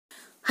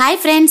Hi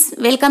friends,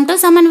 welcome to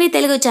Samanvi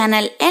Telugu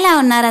channel. ఎలా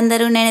ఉన్నారు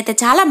అందరూ? నేనైతే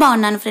చాలా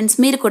బాగున్నాను ఫ్రెండ్స్.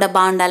 మీరు కూడా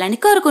బాగుండాలని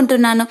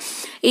కోరుకుంటున్నాను.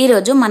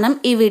 ఈరోజు మనం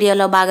ఈ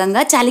వీడియోలో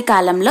భాగంగా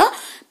చలికాలంలో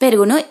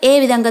పెరుగును ఏ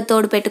విధంగా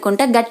తోడు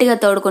పెట్టుకుంటే గట్టిగా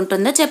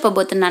తోడుకుంటుందో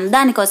చెప్పబోతున్నాను.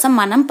 దానికోసం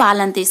మనం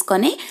పాలను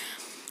తీసుకొని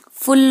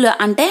ఫుల్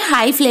అంటే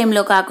హై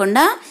ఫ్లేమ్లో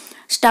కాకుండా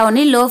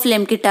స్టవ్ని లో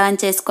ఫ్లేమ్కి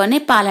టర్న్ చేసుకొని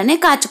పాలని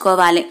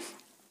కాచుకోవాలి.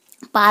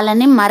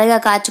 పాలని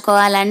మరగా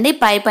కాచుకోవాలండి.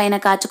 పైన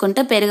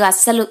కాచుకుంటే పెరుగు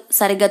అస్సలు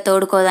సరిగ్గా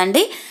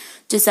తోడుకోదండి.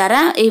 చూసారా,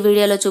 ఈ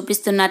వీడియోలో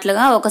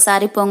చూపిస్తున్నట్లుగా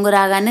ఒకసారి పొంగు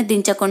రాగానే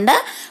దించకుండా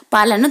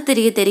పాలను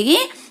తిరిగి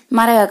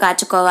మరగా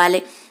కాచుకోవాలి.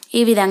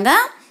 ఈ విధంగా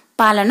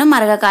పాలను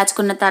మరగా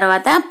కాచుకున్న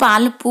తర్వాత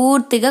పాలు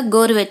పూర్తిగా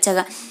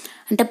గోరువెచ్చగా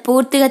అంటే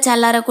పూర్తిగా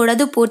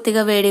చల్లారకూడదు,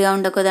 పూర్తిగా వేడిగా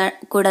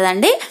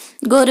ఉండకూడదండి.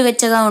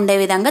 గోరువెచ్చగా ఉండే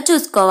విధంగా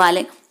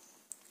చూసుకోవాలి.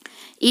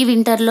 ఈ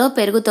వింటర్లో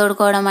పెరుగు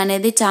తోడుకోవడం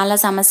అనేది చాలా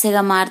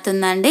సమస్యగా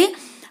మారుతుందండి.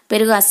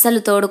 పెరుగు అస్సలు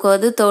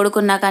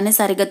తోడుకున్నా కానీ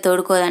సరిగ్గా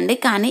తోడుకోదండి.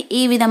 కానీ ఈ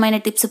విధమైన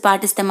టిప్స్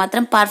పాటిస్తే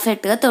మాత్రం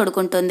పర్ఫెక్ట్గా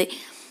తోడుకుంటుంది.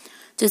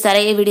 చూసారా,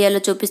 ఈ వీడియోలో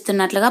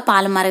చూపిస్తున్నట్లుగా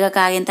పాలు మరగా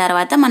కాగిన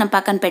తర్వాత మనం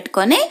పక్కన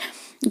పెట్టుకొని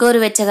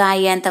గోరువెచ్చగా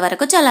అయ్యేంత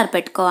వరకు చల్లారి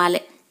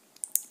పెట్టుకోవాలి.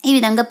 ఈ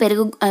విధంగా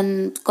పెరుగు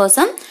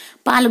కోసం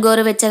పాలు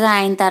గోరువెచ్చగా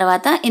అయిన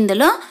తర్వాత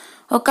ఇందులో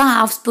ఒక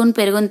హాఫ్ స్పూన్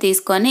పెరుగుని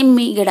తీసుకొని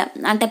మీగడ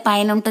అంటే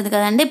పైన ఉంటుంది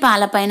కదండి,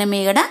 పాల పైన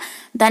మీగడ,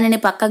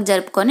 దానిని పక్కకు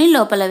జరుపుకొని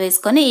లోపల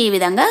వేసుకొని ఈ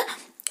విధంగా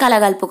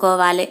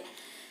కలగలుపుకోవాలి.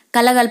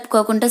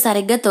 కలగలుపుకోకుండా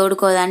సరిగ్గా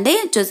తోడుకోదండి.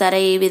 చూసారా,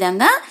 ఈ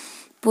విధంగా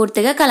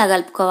పూర్తిగా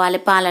కలగలుపుకోవాలి.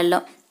 పాలల్లో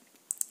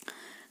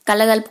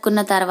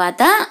కలగలుపుకున్న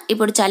తర్వాత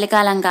ఇప్పుడు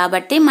చలికాలం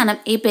కాబట్టి మనం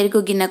ఈ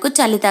పెరుగు గిన్నెకు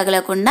చలి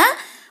తగలకుండా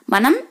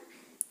మనం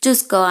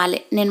చూసుకోవాలి.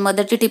 నేను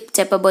మొదటి టిప్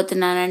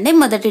చెప్పబోతున్నానండి.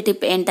 మొదటి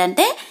టిప్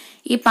ఏంటంటే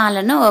ఈ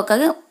పాలను ఒక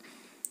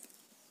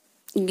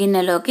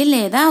గిన్నెలోకి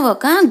లేదా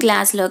ఒక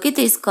గ్లాస్లోకి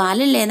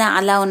తీసుకోవాలి. లేదా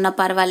అలా ఉన్న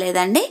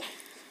పర్వాలేదండి.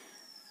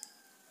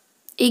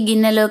 ఈ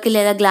గిన్నెలోకి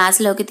లేదా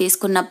గ్లాసులోకి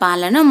తీసుకున్న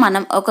పాలను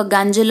మనం ఒక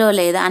గంజులో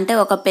లేదా అంటే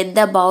ఒక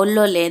పెద్ద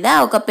బౌల్లో లేదా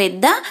ఒక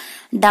పెద్ద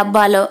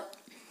డబ్బాలో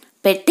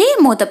పెట్టి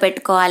మూత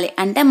పెట్టుకోవాలి.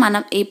 అంటే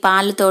మనం ఈ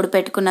పాలు తోడు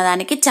పెట్టుకున్న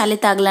దానికి చలి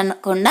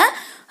తగలకుండా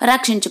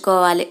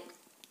రక్షించుకోవాలి.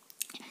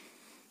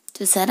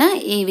 చూసారా,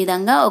 ఈ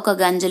విధంగా ఒక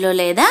గంజులో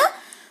లేదా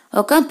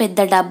ఒక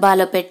పెద్ద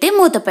డబ్బాలో పెట్టి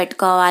మూత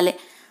పెట్టుకోవాలి.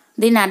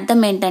 దీని అర్థం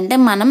ఏంటంటే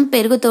మనం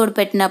పెరుగు తోడు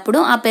పెట్టినప్పుడు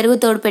ఆ పెరుగు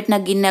తోడు పెట్టిన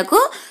గిన్నెకు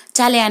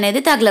చలి అనేది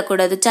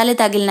తగలకూడదు. చలి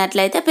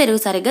తగిలినట్లయితే పెరుగు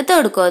సరిగ్గా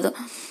తోడుకోదు.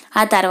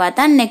 ఆ తర్వాత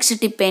నెక్స్ట్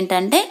టిప్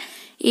ఏంటంటే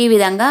ఈ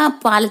విధంగా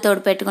పాలు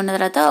తోడు పెట్టుకున్న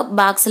తర్వాత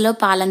బాక్స్లో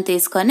పాలను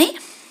తీసుకొని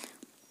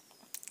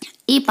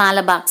ఈ పాల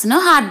బాక్స్ను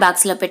హాట్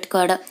బాక్స్లో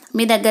పెట్టుకోవడం.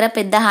 మీ దగ్గర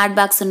పెద్ద హాట్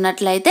బాక్స్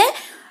ఉన్నట్లయితే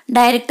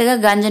డైరెక్ట్గా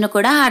గంజును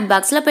కూడా హాట్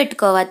బాక్స్లో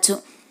పెట్టుకోవచ్చు.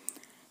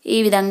 ఈ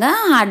విధంగా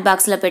హాట్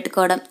బాక్స్లో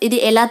పెట్టుకోవడం. ఇది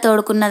ఎలా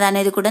తోడుకున్నది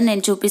అనేది కూడా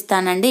నేను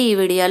చూపిస్తానండి ఈ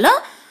వీడియోలో.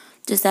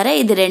 చూసారా,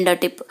 ఇది రెండో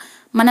టిప్.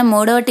 మన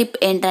మూడవ టిప్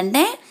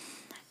ఏంటంటే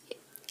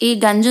ఈ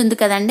గంజు ఉంది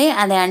కదండి,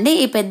 అదే అండి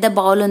ఈ పెద్ద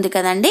బౌల్ ఉంది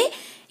కదండి,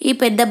 ఈ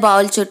పెద్ద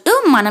బౌల్ చుట్టూ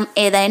మనం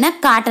ఏదైనా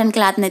కాటన్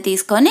క్లాత్ని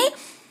తీసుకొని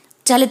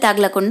చలి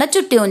తగలకుండా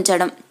చుట్టి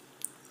ఉంచడం.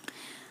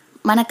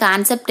 మన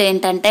కాన్సెప్ట్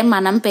ఏంటంటే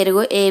మనం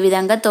పెరుగు ఏ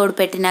విధంగా తోడు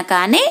పెట్టినా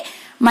కానీ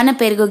మన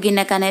పెరుగు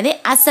గిన్నెకు అనేది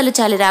అస్సలు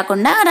చలి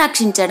రాకుండా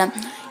రక్షించడం.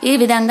 ఈ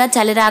విధంగా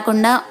చలి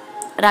రాకుండా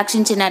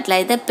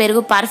రక్షించినట్లయితే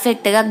పెరుగు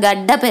పర్ఫెక్ట్గా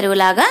గడ్డ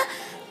పెరుగులాగా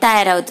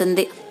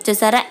తయారవుతుంది.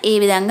 చూసారా, ఈ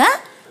విధంగా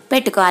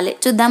పెట్టుకోవాలి.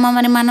 చూద్దామా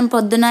మరి మనం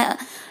పొద్దున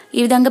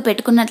ఈ విధంగా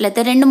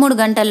పెట్టుకున్నట్లయితే 2-3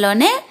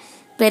 గంటల్లోనే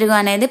పెరుగు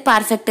అనేది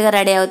పర్ఫెక్ట్గా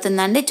రెడీ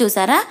అవుతుందండి.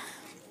 చూసారా,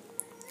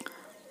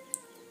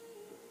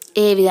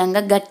 ఏ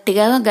విధంగా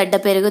గట్టిగా గడ్డ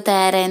పెరుగు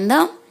తయారైందో.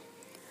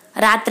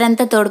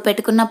 రాత్రంతా తోడు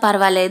పెట్టుకున్నా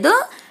పర్వాలేదు,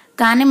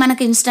 కానీ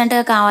మనకు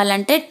ఇన్స్టెంట్గా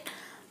కావాలంటే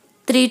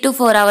 3 to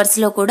 4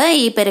 అవర్స్లో కూడా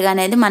ఈ పెరుగు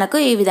అనేది మనకు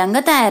ఈ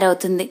విధంగా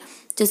తయారవుతుంది.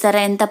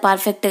 చూసారా ఎంత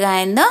పర్ఫెక్ట్గా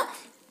అయిందో.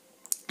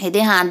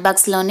 ఇది హాట్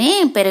బాక్స్లోని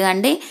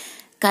పెరుగండి,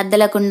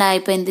 కదలకుండా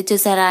అయిపోయింది.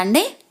 చూసారా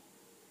అండి.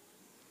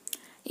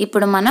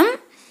 ఇప్పుడు మనం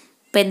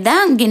పెద్ద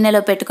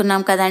గిన్నెలో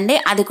పెట్టుకున్నాం కదండి,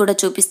 అది కూడా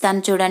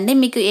చూపిస్తాను చూడండి.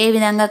 మీకు ఏ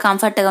విధంగా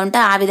కంఫర్ట్గా ఉంటే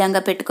ఆ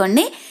విధంగా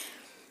పెట్టుకోండి.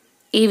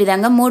 ఈ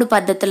విధంగా 3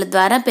 పద్ధతుల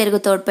ద్వారా పెరుగు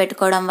తోడు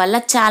పెట్టుకోవడం వల్ల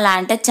చాలా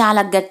అంటే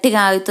చాలా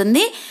గట్టిగా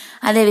అవుతుంది.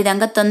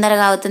 అదేవిధంగా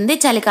తొందరగా అవుతుంది.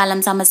 చలికాలం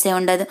సమస్య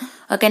ఉండదు.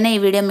 ఓకేనా, ఈ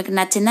వీడియో మీకు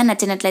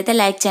నచ్చినట్లయితే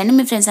లైక్ చేయండి,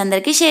 మీ ఫ్రెండ్స్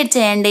అందరికీ షేర్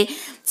చేయండి.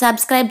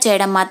 సబ్స్క్రైబ్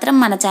చేయడం మాత్రం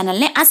మన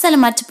ఛానల్ని అస్సలు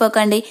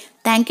మర్చిపోకండి.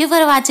 Thank you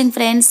for watching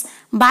friends.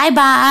 Bye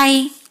bye.